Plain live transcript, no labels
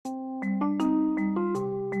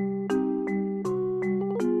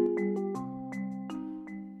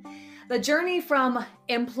The journey from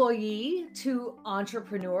employee to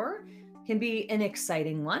entrepreneur can be an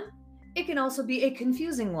exciting one. It can also be a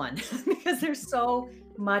confusing one because there's so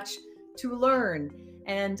much to learn.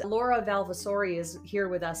 And Laura Valvasori is here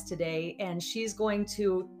with us today, and she's going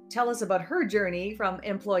to tell us about her journey from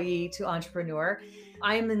employee to entrepreneur.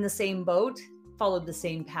 I am in the same boat, followed the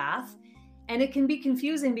same path. And it can be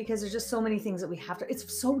confusing because there's just so many things that we have to.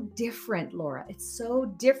 It's so different, Laura. It's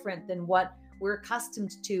so different than what we're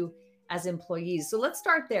accustomed to as employees. So let's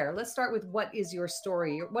start there. Let's start with what is your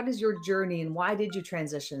story? What is your journey and why did you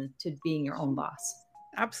transition to being your own boss?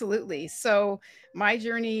 Absolutely. So my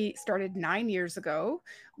journey started 9 years ago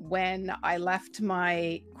when I left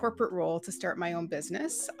my corporate role to start my own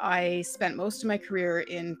business. I spent most of my career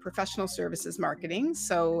in professional services marketing.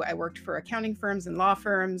 So I worked for accounting firms and law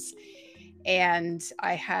firms, and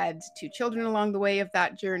I had two children along the way of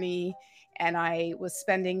that journey. And I was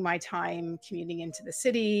spending my time commuting into the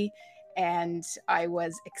city, and I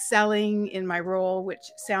was excelling in my role, which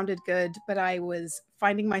sounded good, but I was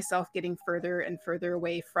finding myself getting further and further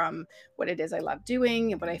away from what it is I love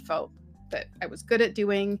doing and what I felt that I was good at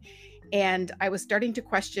doing. And I was starting to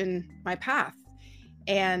question my path.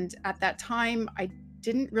 And at that time, I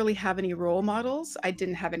didn't really have any role models. I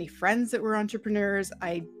didn't have any friends that were entrepreneurs.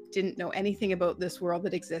 I didn't know anything about this world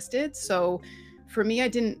that existed. So for me, I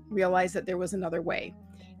didn't realize that there was another way,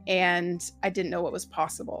 and I didn't know what was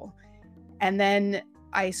possible. And then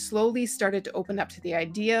I slowly started to open up to the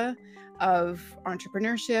idea of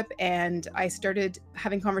entrepreneurship, and I started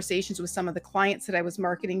having conversations with some of the clients that I was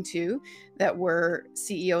marketing to that were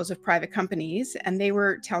CEOs of private companies, and they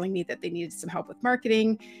were telling me that they needed some help with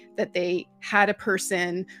marketing, that they had a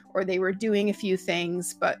person or they were doing a few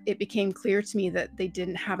things, but it became clear to me that they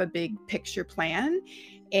didn't have a big picture plan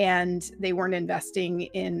and they weren't investing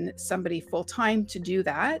in somebody full-time to do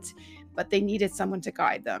that, but they needed someone to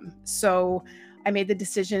guide them. So I made the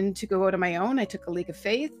decision to go out on my own. I took a leap of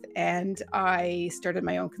faith and I started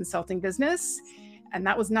my own consulting business. And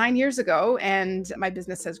that was 9 years ago. And my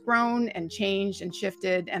business has grown and changed and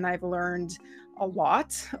shifted. And I've learned a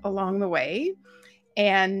lot along the way.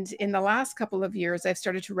 And in the last couple of years, I've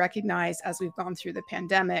started to recognize, as we've gone through the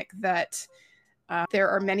pandemic, that there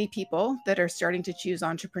are many people that are starting to choose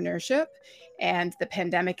entrepreneurship, and the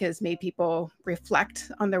pandemic has made people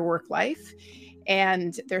reflect on their work life,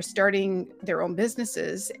 and they're starting their own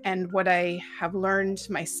businesses. And what I have learned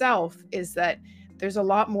myself is that there's a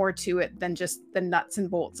lot more to it than just the nuts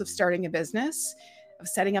and bolts of starting a business, of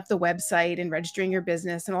setting up the website and registering your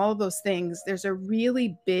business and all of those things. There's a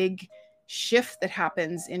really big shift that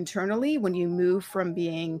happens internally when you move from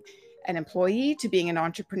being an employee to being an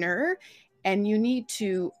entrepreneur. And you need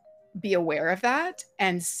to be aware of that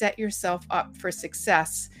and set yourself up for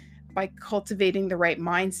success by cultivating the right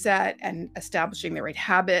mindset and establishing the right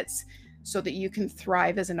habits so that you can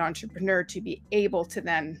thrive as an entrepreneur to be able to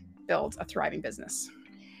then build a thriving business.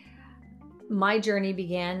 My journey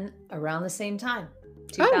began around the same time,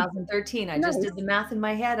 2013. I just did the math in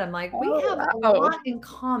my head. I'm like, we have a lot in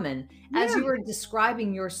common. As you were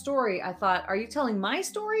describing your story, I thought, are you telling my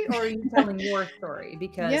story or are you telling your story?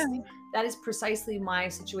 Because that is precisely my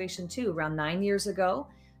situation too. Around 9 years ago,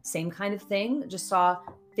 same kind of thing. Just saw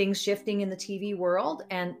things shifting in the TV world.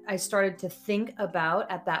 And I started to think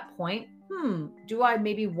about at that point, do I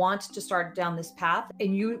maybe want to start down this path?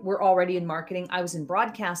 And you were already in marketing. I was in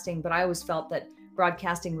broadcasting, but I always felt that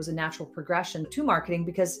broadcasting was a natural progression to marketing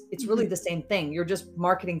because it's really the same thing. You're just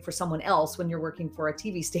marketing for someone else when you're working for a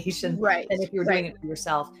TV station, right? And if you're doing it for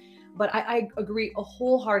yourself. But I agree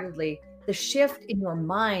wholeheartedly. The shift in your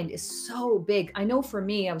mind is so big. I know for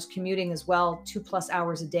me, I was commuting as well, 2+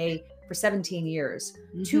 hours a day for 17 years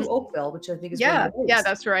to Oakville, which I think is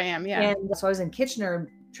that's where I am. And so I was in Kitchener,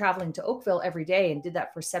 traveling to Oakville every day, and did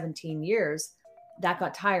that for 17 years. That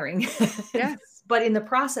got tiring. Yes. But in the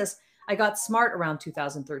process, I got smart around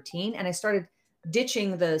 2013, and I started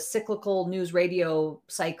ditching the cyclical news radio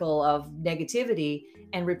cycle of negativity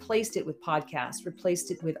and replaced it with podcasts, replaced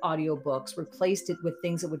it with audiobooks, replaced it with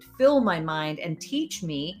things that would fill my mind and teach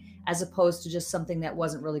me, as opposed to just something that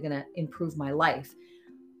wasn't really going to improve my life.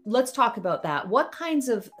 Let's talk about that. What kinds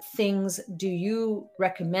of things do you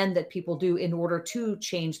recommend that people do in order to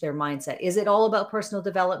change their mindset? Is it all about personal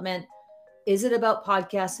development? Is it about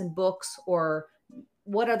podcasts and books, or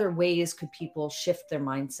what other ways could people shift their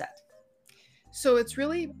mindset? So it's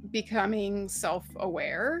really becoming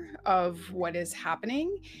self-aware of what is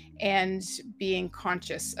happening and being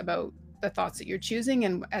conscious about the thoughts that you're choosing.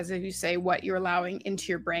 And as you say, what you're allowing into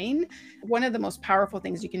your brain. One of the most powerful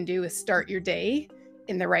things you can do is start your day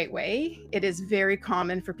in the right way. It is very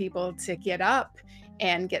common for people to get up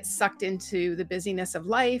and get sucked into the busyness of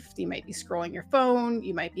life. You might be scrolling your phone,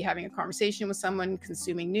 you might be having a conversation with someone,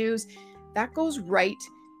 consuming news. That goes right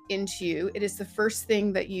into you. It is the first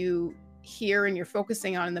thing that you hear and you're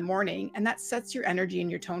focusing on in the morning, and that sets your energy and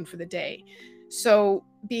your tone for the day. So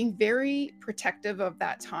being very protective of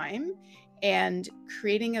that time and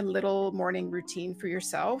creating a little morning routine for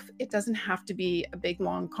yourself. It doesn't have to be a big,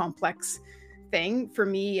 long, complex thing. For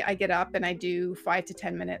me, I get up and I do 5 to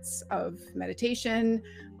 10 minutes of meditation.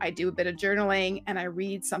 I do a bit of journaling and I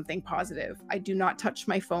read something positive. I do not touch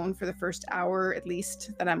my phone for the first hour, at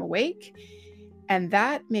least, that I'm awake. And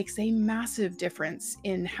that makes a massive difference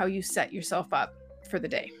in how you set yourself up for the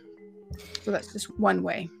day. So that's just one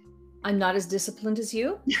way. I'm not as disciplined as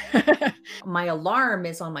you. My alarm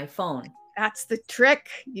is on my phone. That's the trick.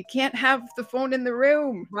 You can't have the phone in the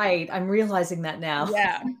room. Right. I'm realizing that now.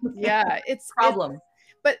 Yeah. It's problem.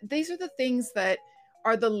 But these are the things that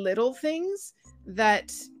are the little things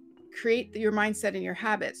that create your mindset and your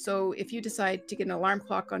habits. So if you decide to get an alarm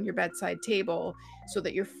clock on your bedside table so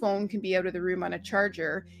that your phone can be out of the room on a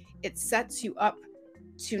charger, it sets you up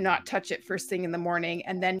to not touch it first thing in the morning.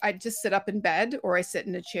 And then I just sit up in bed or I sit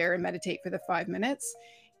in a chair and meditate for the 5 minutes.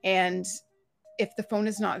 And if the phone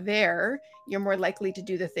is not there, you're more likely to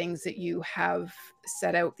do the things that you have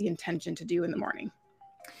set out the intention to do in the morning.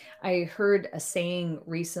 I heard a saying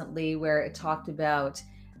recently where it talked about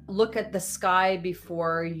look at the sky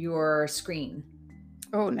before your screen.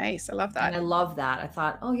 Oh, nice. I love that. And I love that. I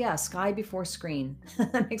thought, oh yeah, sky before screen.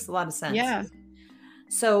 That makes a lot of sense. Yeah.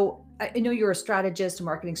 So I know you're a strategist, a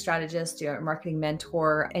marketing strategist, you're a marketing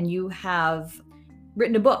mentor, and you have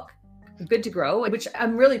written a book, Good to Grow, which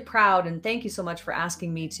I'm really proud. And thank you so much for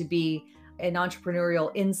asking me to be an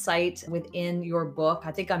entrepreneurial insight within your book.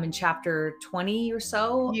 I think I'm in chapter 20 or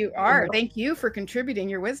so. You are. Thank you for contributing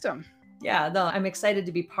your wisdom. Yeah, no, I'm excited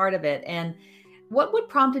to be part of it. And what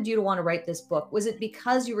prompted you to want to write this book? Was it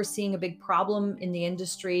because you were seeing a big problem in the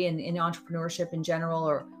industry and in entrepreneurship in general,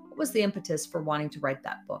 or what was the impetus for wanting to write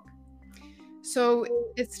that book? So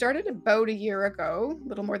it started about a year ago, a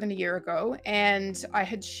little more than a year ago, and I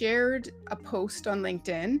had shared a post on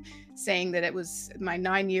LinkedIn saying that it was my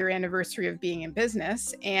 9-year anniversary of being in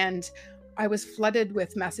business. And I was flooded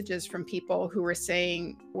with messages from people who were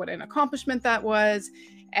saying what an accomplishment that was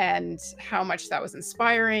and how much that was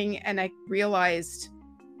inspiring. And I realized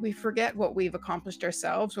we forget what we've accomplished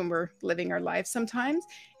ourselves when we're living our lives sometimes,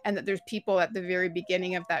 and that there's people at the very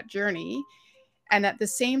beginning of that journey. And at the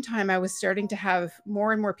same time, I was starting to have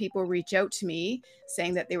more and more people reach out to me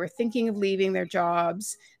saying that they were thinking of leaving their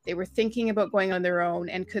jobs. They were thinking about going on their own,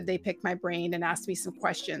 and could they pick my brain and ask me some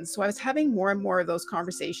questions? So I was having more and more of those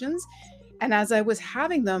conversations. And as I was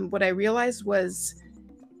having them, what I realized was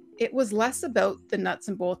it was less about the nuts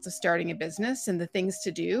and bolts of starting a business and the things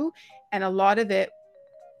to do. And a lot of it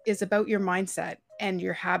is about your mindset and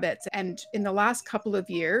your habits. And in the last couple of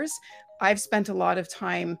years, I've spent a lot of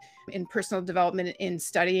time in personal development, in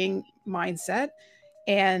studying mindset,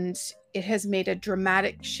 and it has made a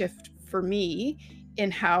dramatic shift for me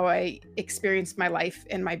in how I experience my life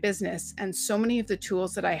and my business. And so many of the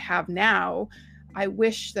tools that I have now, I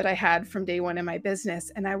wish that I had from day one in my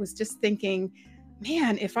business. And I was just thinking,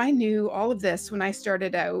 man, if I knew all of this when I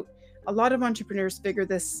started out, a lot of entrepreneurs figure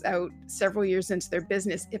this out several years into their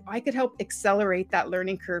business. If I could help accelerate that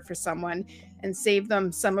learning curve for someone and save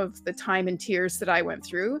them some of the time and tears that I went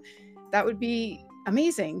through, that would be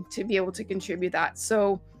amazing to be able to contribute that.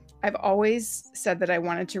 So I've always said that I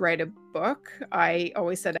wanted to write a book. I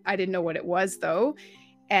always said I didn't know what it was though.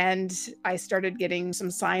 And I started getting some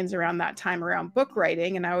signs around that time around book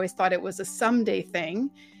writing. And I always thought it was a someday thing.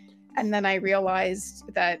 And then I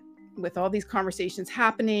realized that with all these conversations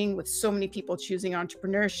happening, with so many people choosing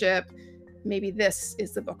entrepreneurship, maybe this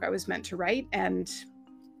is the book I was meant to write. And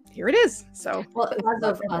here it is. So, well, as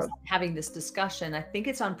of us having this discussion, I think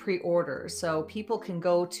it's on pre-order. So people can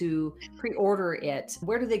go to pre-order it.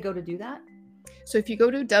 Where do they go to do that? So if you go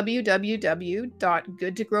to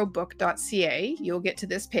www.goodtogrowbook.ca, you'll get to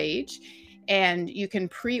this page and you can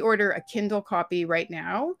pre-order a Kindle copy right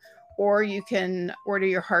now, or you can order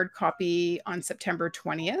your hard copy on September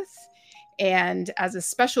 20th. And as a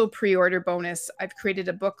special pre-order bonus, I've created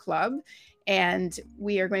a book club, and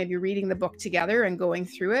we are going to be reading the book together and going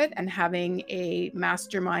through it and having a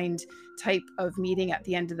mastermind type of meeting at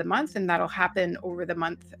the end of the month. And that'll happen over the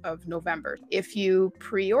month of November. If you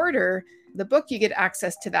pre-order the book, you get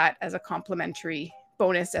access to that as a complimentary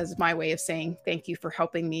bonus, as my way of saying thank you for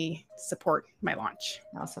helping me support my launch.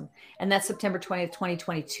 Awesome. And that's September 20th,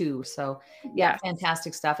 2022. So yeah,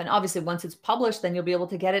 fantastic stuff. And obviously once it's published, then you'll be able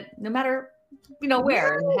to get it no matter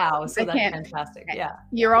where and how. So I that's can't. fantastic. Yeah.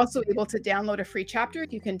 You're also able to download a free chapter.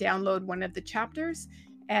 You can download one of the chapters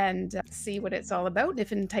and see what it's all about.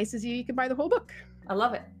 If it entices you, you can buy the whole book. I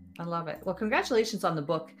love it. I love it. Well, congratulations on the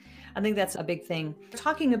book. I think that's a big thing.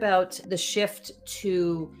 Talking about the shift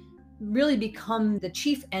to really become the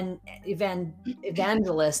chief and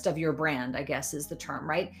evangelist of your brand, I guess is the term,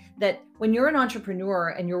 right? That when you're an entrepreneur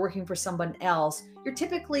and you're working for someone else, you're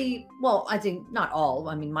typically, well, I think not all,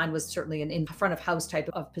 I mean, mine was certainly an in front of house type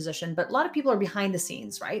of position, but a lot of people are behind the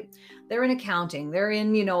scenes, right? They're in accounting, they're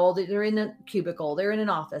in, they're in a cubicle, they're in an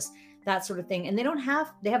office, that sort of thing. And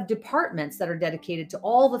they have departments that are dedicated to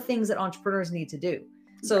all the things that entrepreneurs need to do.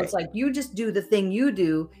 So It's like you just do the thing you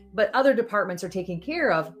do, but other departments are taking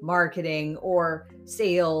care of marketing or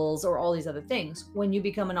sales or all these other things. When you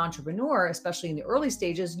become an entrepreneur, especially in the early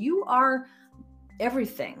stages, you are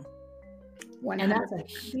everything. 100%. And that's a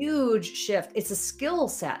huge shift. It's a skill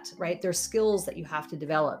set, right? There's skills that you have to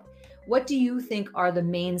develop. What do you think are the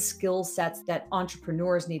main skill sets that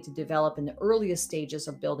entrepreneurs need to develop in the earliest stages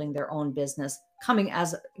of building their own business, coming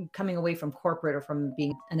away from corporate or from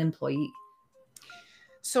being an employee?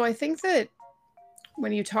 So I think that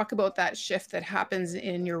when you talk about that shift that happens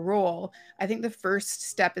in your role, I think the first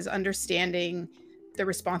step is understanding the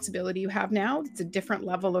responsibility you have now. It's a different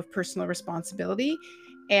level of personal responsibility.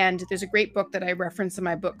 And there's a great book that I reference in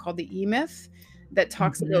my book called The E-Myth that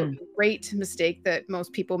talks about a great mistake that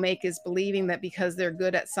most people make is believing that because they're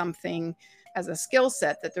good at something as a skill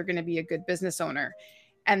set, that they're going to be a good business owner.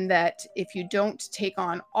 And that if you don't take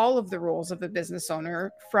on all of the roles of a business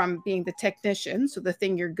owner, from being the technician, so the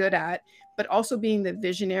thing you're good at, but also being the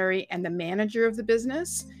visionary and the manager of the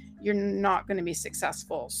business, you're not going to be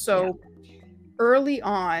successful. So early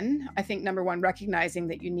on, I think number one, recognizing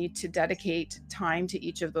that you need to dedicate time to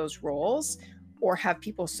each of those roles or have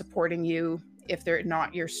people supporting you if they're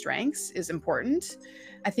not your strengths is important.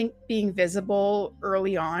 I think being visible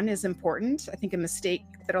early on is important. I think a mistake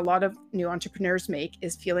that a lot of new entrepreneurs make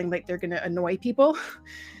is feeling like they're going to annoy people.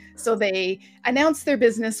 So they announce their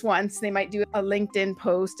business once, they might do a LinkedIn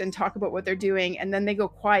post and talk about what they're doing, and then they go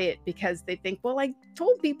quiet because they think, well, I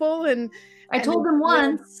told people and I told them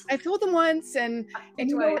once. And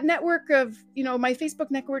network of, my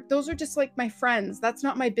Facebook network, those are just like my friends. That's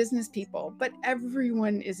not my business people, but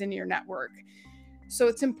everyone is in your network. So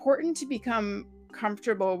it's important to become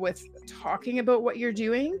comfortable with talking about what you're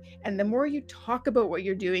doing. And the more you talk about what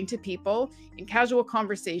you're doing to people in casual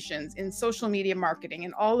conversations, in social media marketing,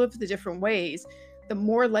 in all of the different ways, the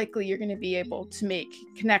more likely you're going to be able to make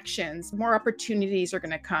connections, more opportunities are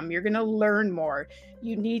going to come. You're going to learn more.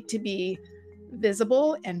 You need to be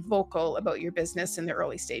visible and vocal about your business in the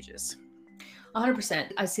early stages.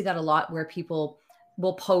 100%. I see that a lot where people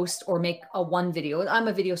will post or make one video. I'm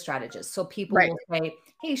a video strategist. So people will say,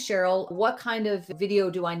 hey, Cheryl, what kind of video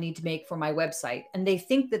do I need to make for my website? And they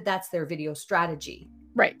think that that's their video strategy.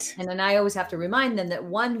 Right. And then I always have to remind them that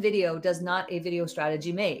one video does not a video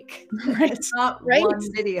strategy make. Right. It's not one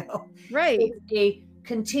video. Right. It's a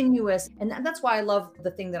continuous. And that's why I love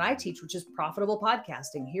the thing that I teach, which is profitable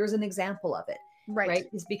podcasting. Here's an example of it. Right.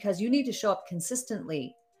 Is because you need to show up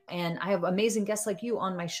consistently. And I have amazing guests like you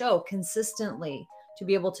on my show consistently to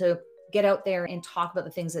be able to get out there and talk about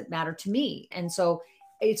the things that matter to me. And so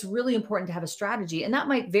it's really important to have a strategy, and that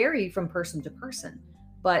might vary from person to person,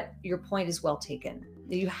 but your point is well taken.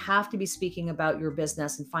 You have to be speaking about your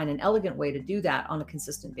business and find an elegant way to do that on a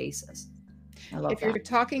consistent basis. I love that. If you're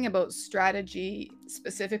talking about strategy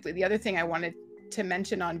specifically, the other thing I wanted to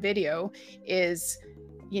mention on video is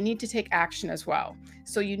you need to take action as well.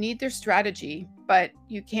 So you need their strategy, but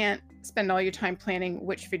you can't spend all your time planning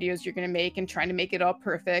which videos you're going to make and trying to make it all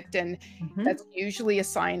perfect. And that's usually a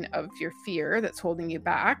sign of your fear that's holding you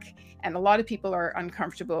back. And a lot of people are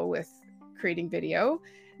uncomfortable with creating video,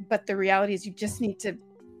 but the reality is you just need to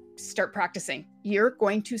start practicing. You're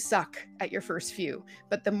going to suck at your first few,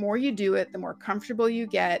 but the more you do it, the more comfortable you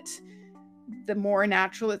get, the more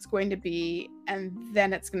natural it's going to be, and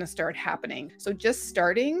then it's going to start happening. So just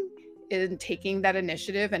starting and taking that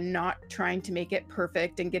initiative and not trying to make it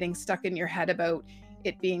perfect and getting stuck in your head about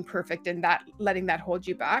it being perfect and that letting that hold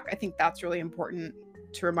you back, I think that's really important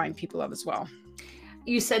to remind people of as well.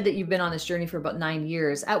 You said that you've been on this journey for about 9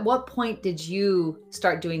 years. At what point did you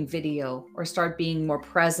start doing video or start being more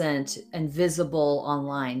present and visible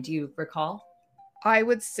online? Do you recall? I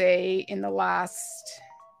would say in the last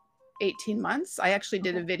 18 months, I actually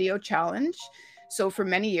did a video challenge. So for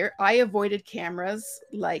many years, I avoided cameras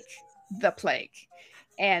like the plague,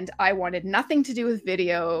 and I wanted nothing to do with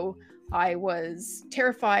video. I was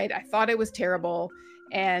terrified. I thought I was terrible.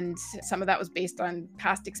 And some of that was based on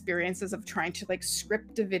past experiences of trying to like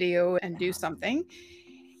script a video and do something.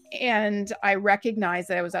 And I recognized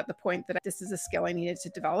that I was at the point that this is a skill I needed to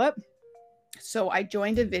develop. So I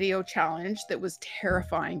joined a video challenge that was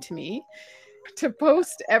terrifying to me, to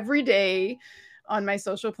post every day on my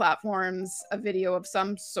social platforms a video of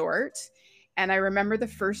some sort. And I remember the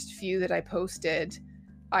first few that I posted,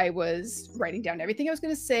 I was writing down everything I was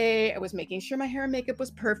going to say. I was making sure my hair and makeup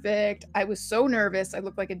was perfect. I was so nervous. I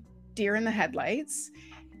looked like a deer in the headlights.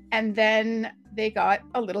 And then they got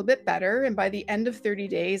a little bit better. And by the end of 30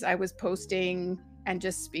 days, I was posting and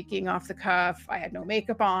just speaking off the cuff. I had no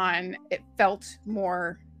makeup on. It felt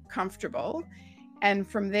more comfortable. And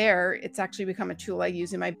from there, it's actually become a tool I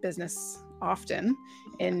use in my business often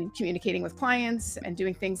in communicating with clients and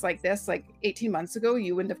doing things like this. Like 18 months ago,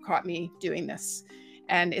 you wouldn't have caught me doing this.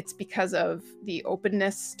 And it's because of the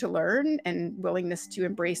openness to learn and willingness to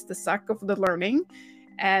embrace the suck of the learning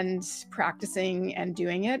and practicing and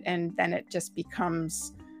doing it. And then it just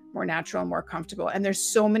becomes more natural and more comfortable. And there's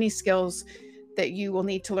so many skills that you will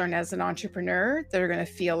need to learn as an entrepreneur that are going to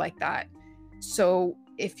feel like that. So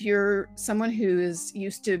if you're someone who is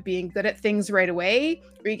used to being good at things right away,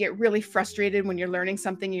 or you get really frustrated when you're learning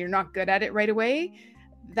something and you're not good at it right away,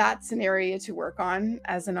 that's an area to work on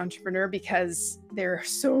as an entrepreneur, because there are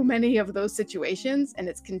so many of those situations and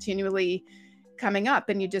it's continually coming up,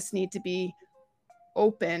 and you just need to be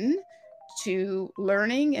open to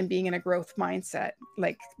learning and being in a growth mindset.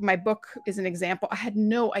 Like my book is an example. I had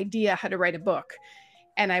no idea how to write a book.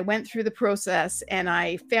 And I went through the process and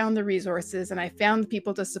I found the resources and I found the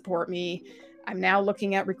people to support me. I'm now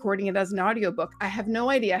looking at recording it as an audiobook. I have no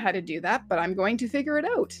idea how to do that, but I'm going to figure it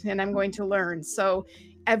out and I'm going to learn. So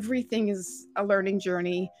everything is a learning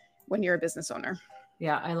journey when you're a business owner.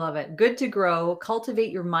 Yeah, I love it. Good to grow.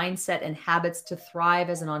 Cultivate your mindset and habits to thrive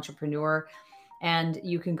as an entrepreneur. And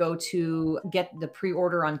you can go to get the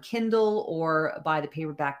pre-order on Kindle or buy the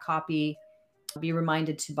paperback copy. Be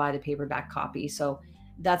reminded to buy the paperback copy. So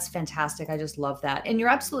that's fantastic. I just love that. And you're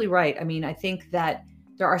absolutely right. I mean, I think that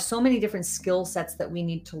there are so many different skill sets that we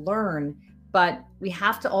need to learn, but we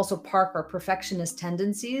have to also park our perfectionist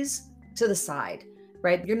tendencies to the side,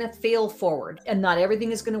 right? You're going to fail forward and not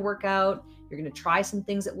everything is going to work out. You're going to try some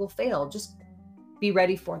things that will fail. Just be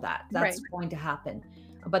ready for that. That's right. Going to happen.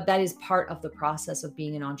 But that is part of the process of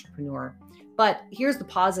being an entrepreneur. But here's the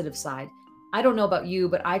positive side. I don't know about you,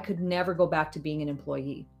 but I could never go back to being an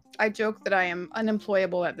employee. I joke that I am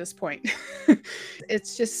unemployable at this point.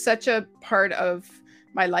 It's just such a part of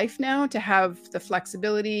my life now to have the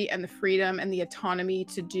flexibility and the freedom and the autonomy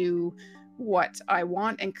to do what I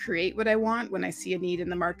want and create what I want when I see a need in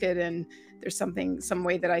the market and there's some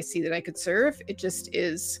way that I see that I could serve. It just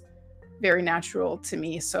is very natural to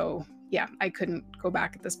me. So yeah, I couldn't go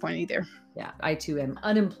back at this point either. Yeah, I too am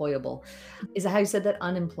unemployable. Is that how you said that?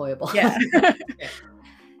 Unemployable. Yeah.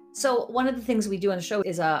 So one of the things we do on the show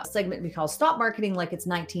is a segment we call Stop Marketing Like It's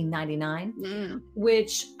 1999,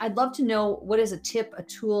 which I'd love to know, what is a tip, a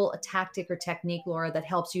tool, a tactic or technique, Laura, that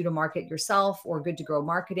helps you to market yourself or Good to Grow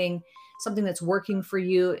marketing, something that's working for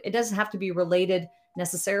you. It doesn't have to be related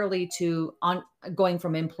necessarily to going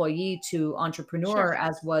from employee to entrepreneur,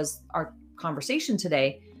 as was our conversation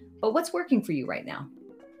today. But what's working for you right now?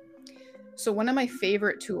 So one of my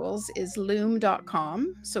favorite tools is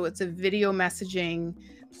loom.com. So it's a video messaging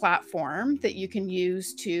platform that you can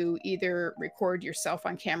use to either record yourself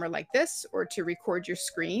on camera like this or to record your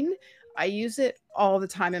screen. I use it all the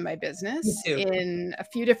time in my business in a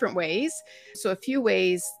few different ways. So a few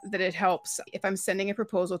ways that it helps: if I'm sending a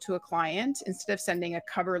proposal to a client, instead of sending a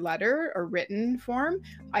cover letter or written form,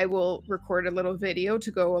 I will record a little video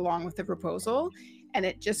to go along with the proposal. And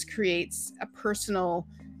it just creates a personal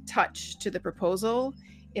touch to the proposal.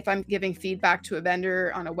 If I'm giving feedback to a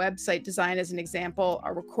vendor on a website design, as an example,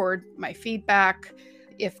 I'll record my feedback.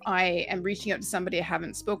 If I am reaching out to somebody I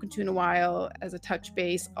haven't spoken to in a while as a touch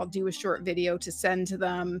base, I'll do a short video to send to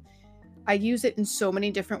them. I use it in so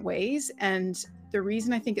many different ways. And the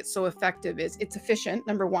reason I think it's so effective is it's efficient.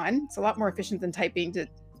 Number one, it's a lot more efficient than typing to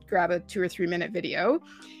grab a 2 or 3 minute video,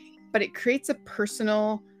 but it creates a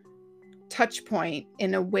personal touch point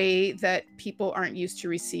in a way that people aren't used to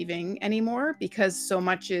receiving anymore, because so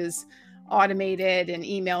much is automated and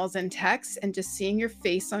emails and texts, and just seeing your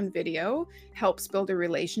face on video helps build a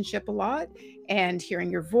relationship a lot. And hearing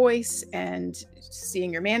your voice and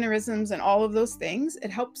seeing your mannerisms and all of those things, it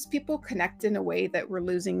helps people connect in a way that we're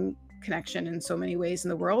losing connection in so many ways in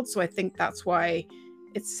the world. So I think that's why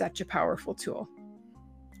it's such a powerful tool.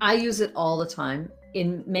 I use it all the time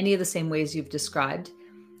in many of the same ways you've described.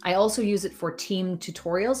 I also use it for team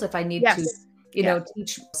tutorials if I need to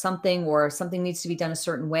teach something, or something needs to be done a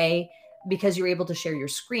certain way, because you're able to share your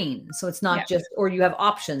screen. So it's not just, or you have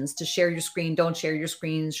options to share your screen, don't share your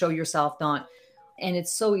screen, show yourself, not. And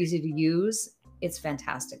it's so easy to use. It's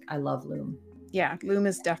fantastic. I love Loom. Yeah, Loom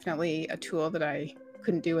is definitely a tool that I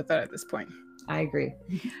couldn't do without at this point. I agree.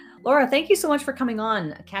 Laura, thank you so much for coming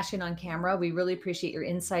on Cash In on Camera. We really appreciate your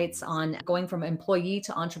insights on going from employee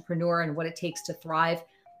to entrepreneur and what it takes to thrive.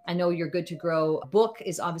 I know your Good to Grow book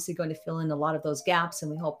is obviously going to fill in a lot of those gaps,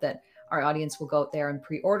 and we hope that our audience will go out there and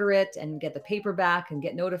pre-order it and get the paperback and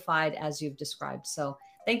get notified as you've described. So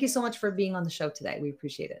thank you so much for being on the show today. We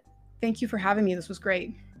appreciate it. Thank you for having me. This was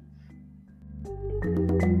great.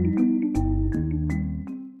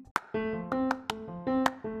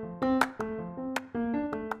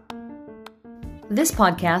 This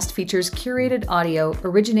podcast features curated audio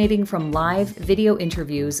originating from live video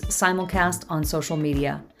interviews simulcast on social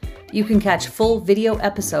media. You can catch full video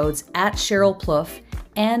episodes at Cheryl Plouffe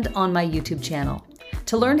and on my YouTube channel.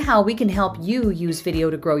 To learn how we can help you use video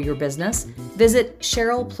to grow your business, visit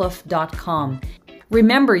CherylPlouffe.com.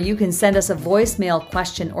 Remember, you can send us a voicemail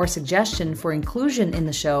question or suggestion for inclusion in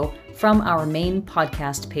the show from our main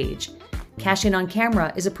podcast page. Cash In on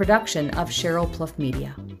Camera is a production of Cheryl Plouffe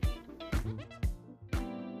Media.